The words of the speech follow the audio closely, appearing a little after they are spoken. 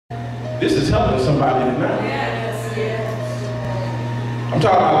This is helping somebody tonight. Yes, yes. I'm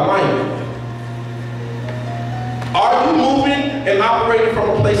talking about alignment. Are you moving and operating from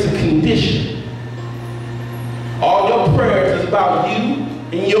a place of condition? All your prayers is about you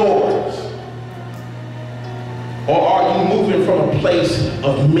and yours. Or are you moving from a place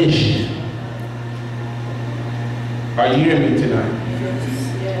of mission? Are you hearing me tonight?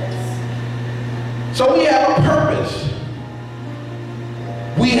 Yes. So we have a purpose.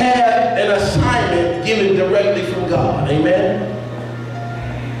 We have an assignment given directly from God. Amen?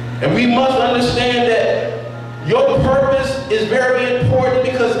 And we must understand that your purpose is very important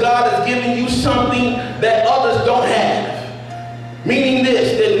because God has given you something that others don't have. Meaning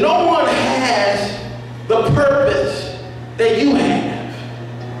this, that no one has the purpose that you have.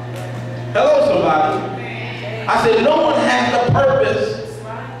 Hello, somebody. I said no one has the purpose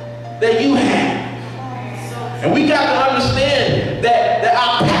that you have. And we got to understand that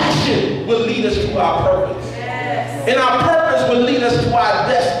our passion will lead us to our purpose. And our purpose will lead us to our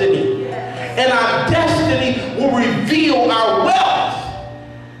destiny. And our destiny will reveal our wealth.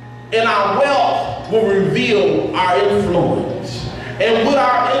 And our wealth will reveal our influence. And with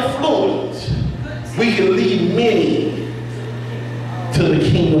our influence, we can lead many to the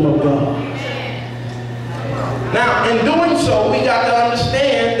kingdom of God. Now, in doing so, we got to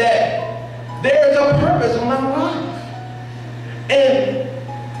understand that there is a purpose in my life. And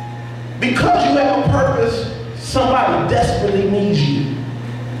because you have a purpose, somebody desperately needs you.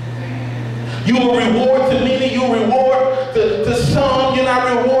 You will reward to many, you will reward to some, you're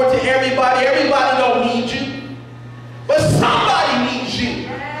not reward to everybody. Everybody don't need you. But somebody needs you.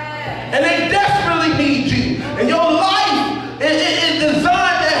 And they desperately need you. And your life is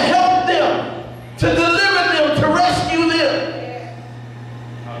designed to help them, to deliver them, to rescue them.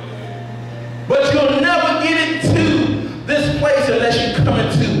 But you'll never get into this place unless you come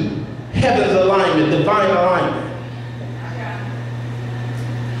into heaven's alignment, divine alignment.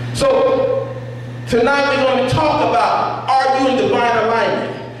 So tonight we're going to talk about, are you in divine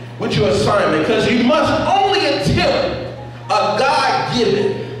alignment with your assignment? Because you must only attempt a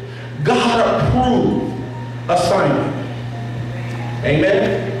God-given, God-approved assignment.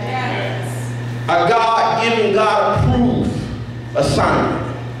 Amen? Yes. A God-given, God-approved assignment.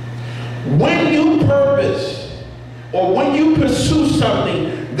 When you purpose or when you pursue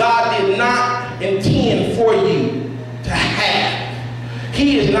something God did not intend for you to have,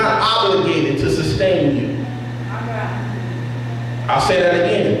 He is not obligated to sustain you. I'll say that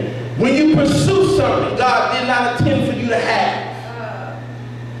again. When you pursue something God did not intend for you to have,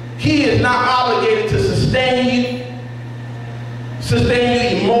 He is not obligated to sustain you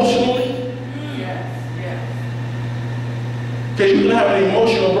emotionally. Because you can have an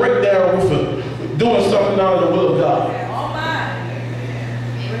emotional breakdown with doing something out of the will of God.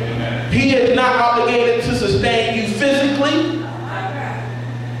 He is not obligated to sustain you physically.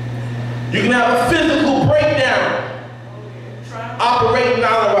 You can have a physical breakdown operating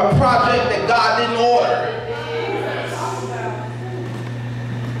out of a project that God didn't order.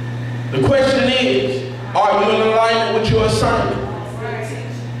 The question is, are you in alignment with your assignment?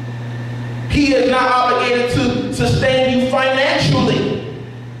 He is not obligated to sustain you financially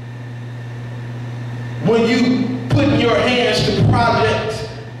when you put in your hands to projects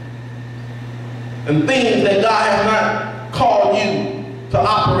and things that God has not called you to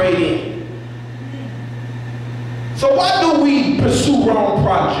operate in. So why do we pursue wrong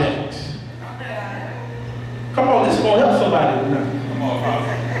projects? Come on, this is going to help somebody tonight. Come on,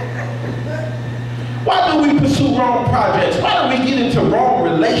 why do we pursue wrong projects? Why do we get into wrong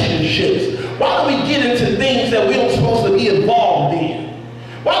relationships? Why do we get into things that we aren't supposed to be involved in?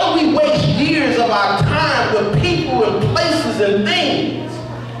 Why do we waste years of our time with people and places and things?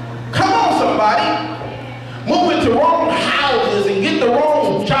 Come on, somebody. Moving to wrong houses and get the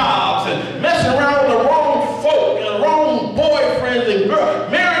wrong jobs and messing around with the wrong folk and the wrong boyfriends and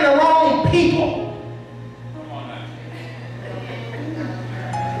girls, marrying the wrong people. Come on now.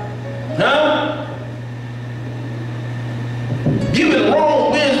 Huh? Giving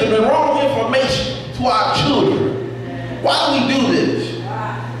wrong wisdom and wrong information to our children. Why do we do this?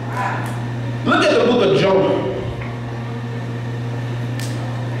 Look at the book of Jonah.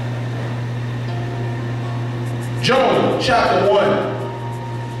 Jonah, chapter 1.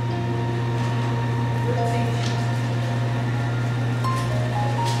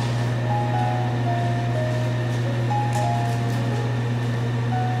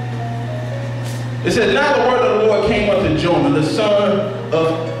 It says, now the word of the Lord came unto Jonah, the son of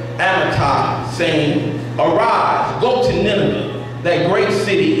Amittai, saying, arise, go to Nineveh, that great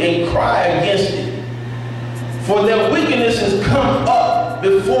city, and cry against it. For their wickedness has come up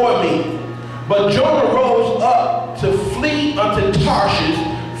before me. But Jonah rose up to flee unto Tarshish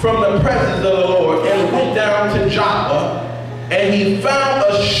from the presence of the Lord, and went down to Joppa, and he found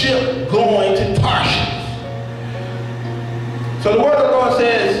a ship going to Tarshish. So the word of God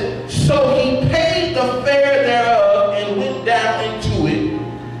says, so he paid the fare thereof, and went down into it,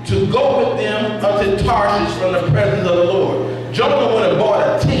 to go with them unto Tarshish from the presence of the Lord. Jonah went and bought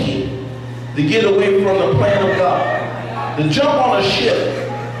a ticket to get away from the plan of God, to jump on a ship.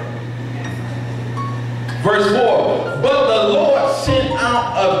 Verse 4, but the Lord sent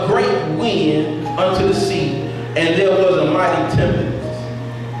out a great wind unto the sea, and there was a mighty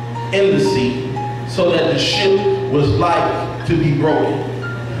tempest in the sea, so that the ship was like to be broken.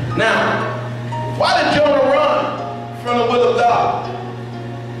 Now, why did Jonah run from the will of God?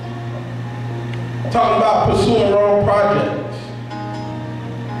 Talking about pursuing wrong projects.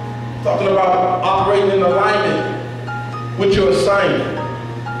 Talking about operating in alignment with your assignment.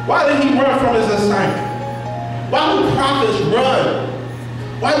 Why did he run from his assignment? Why do prophets run?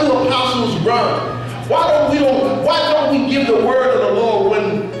 Why do apostles run? Why don't we give the word of the Lord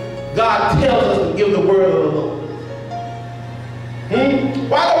when God tells us to give the word of the Lord?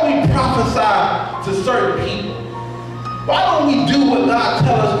 Why don't we prophesy to certain people? Why don't we do what God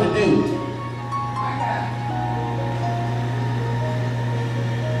tells us to do?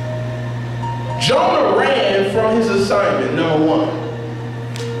 Jonah ran from his assignment, number one.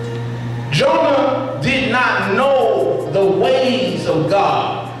 Jonah did not know the ways of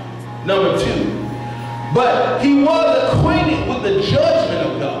God, number two. But he was acquainted with the judgment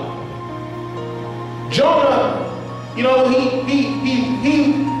of God. Jonah, you know, he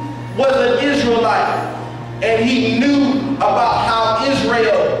was an Israelite, and he knew about how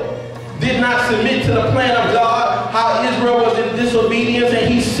Israel did not submit to the plan of God, how Israel was in disobedience,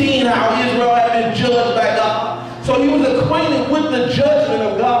 and he's seen how Israel had been judged by God. So he was acquainted with the judgment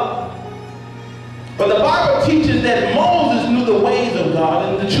of God. But the Bible teaches that Moses knew the ways of God,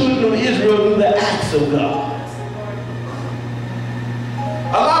 and the children of Israel knew the acts of God.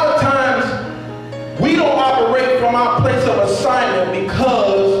 A lot of times, we don't operate from our place of assignment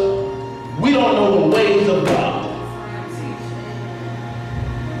because we don't know the ways of God.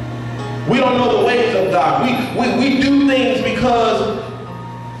 We don't know the ways of God. We do things because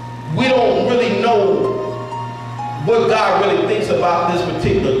we don't really know what God really thinks about this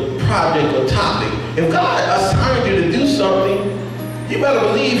particular project or topic. If God assigned you to do something, you better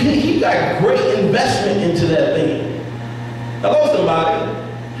believe he got great investment into that thing. Hello, somebody.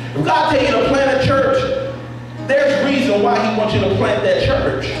 If God tells you to plant a church, there's reason why he wants you to plant that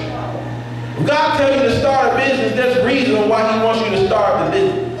church. If God tells you to start a business, there's reason why he wants you to start the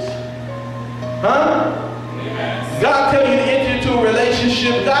business. Huh? God tells you to enter into a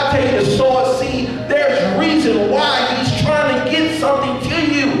relationship, God tells you to sow a seed, there's reason why he's trying to get something to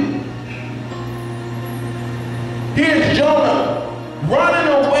you. Here's Jonah running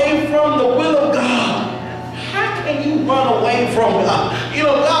away from the will of God. How can you run away from God? You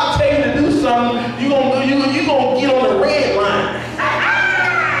know, God tells you to do something, you're gonna get on the red line.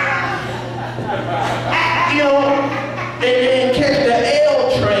 You know, and catch the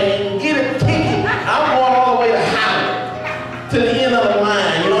L train, get a ticket. I'm going all the way to Howard, to the end of the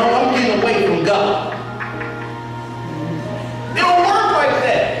line. You know, I'm getting away from God. It don't work like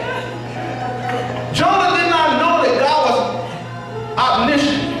that. Jonah did not know that God was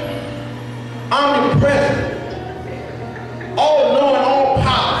omniscient, omnipresent, all-knowing,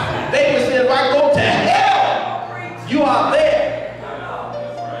 all-powerful. David said, if I go to hell, you are there.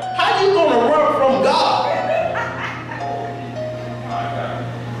 How you going to run from God?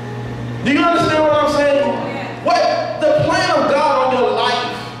 Do you understand what I'm saying? What the plan of God on your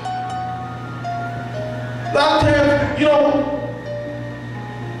life. A lot of times, you know,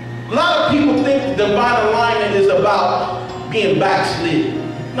 a lot of people think divine alignment is about being backslid.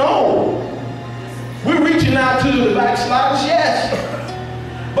 No. We're reaching out to the backsliders, yes.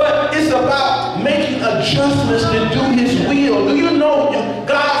 But it's about making adjustments to do his will. Do you know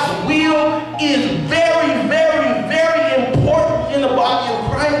God's will is very, very, very important in the body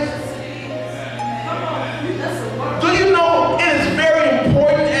of Christ? Do you know it is very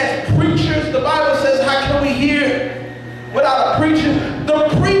important as preachers? The Bible says, how can we hear without a preacher? The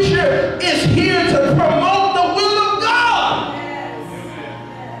preacher is here to promote the will of God.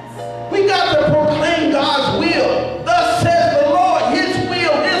 We got to proclaim God's will. Thus says the Lord, his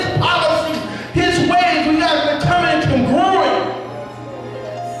will, his policies, his ways. We got to come in congruent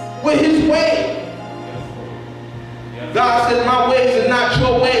with his ways. God said, my ways are not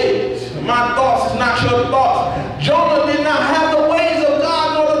your ways. My thoughts is not your thoughts. Jonah did not have the ways of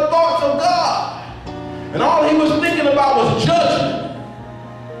God nor the thoughts of God. And all he was thinking about was judgment.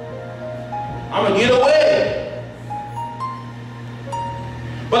 I'm going to get away.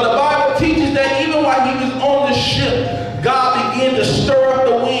 But the Bible teaches that even while he was on the ship, God began to stir up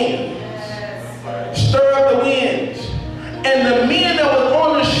the winds. Stir up the winds. And the men that was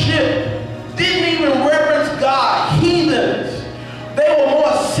on the ship didn't even reverence God. Heathens. They were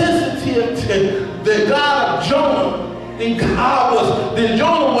more sensitive to the God of Jonah than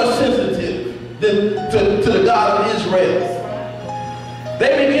Jonah was sensitive to the God of Israel.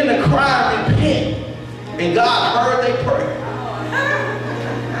 They began to cry and repent. And God heard their prayer.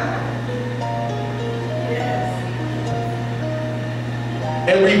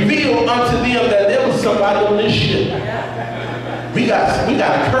 And revealed unto them that there was somebody on this ship. We got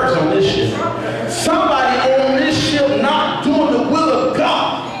a curse on this ship. Somebody on this ship not doing the will of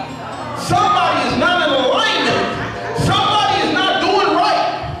God. Somebody is not in alignment. Somebody is not doing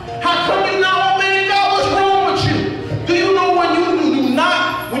right. How come you not obeying God? What's wrong with you? Do you know when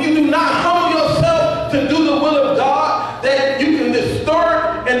you do not humble yourself to do the will of God, that you can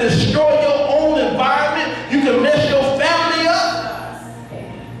disturb and destroy your own environment? You can mess your family up.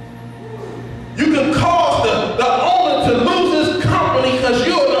 You can cause the owner to lose his company because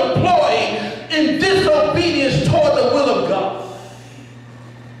you're an employee in disobedience toward the will of God.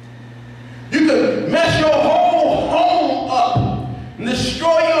 You can mess your whole home up and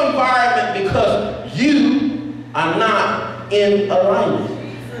destroy your environment because you are not in alignment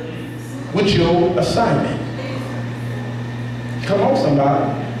with your assignment. Come on,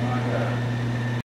 somebody.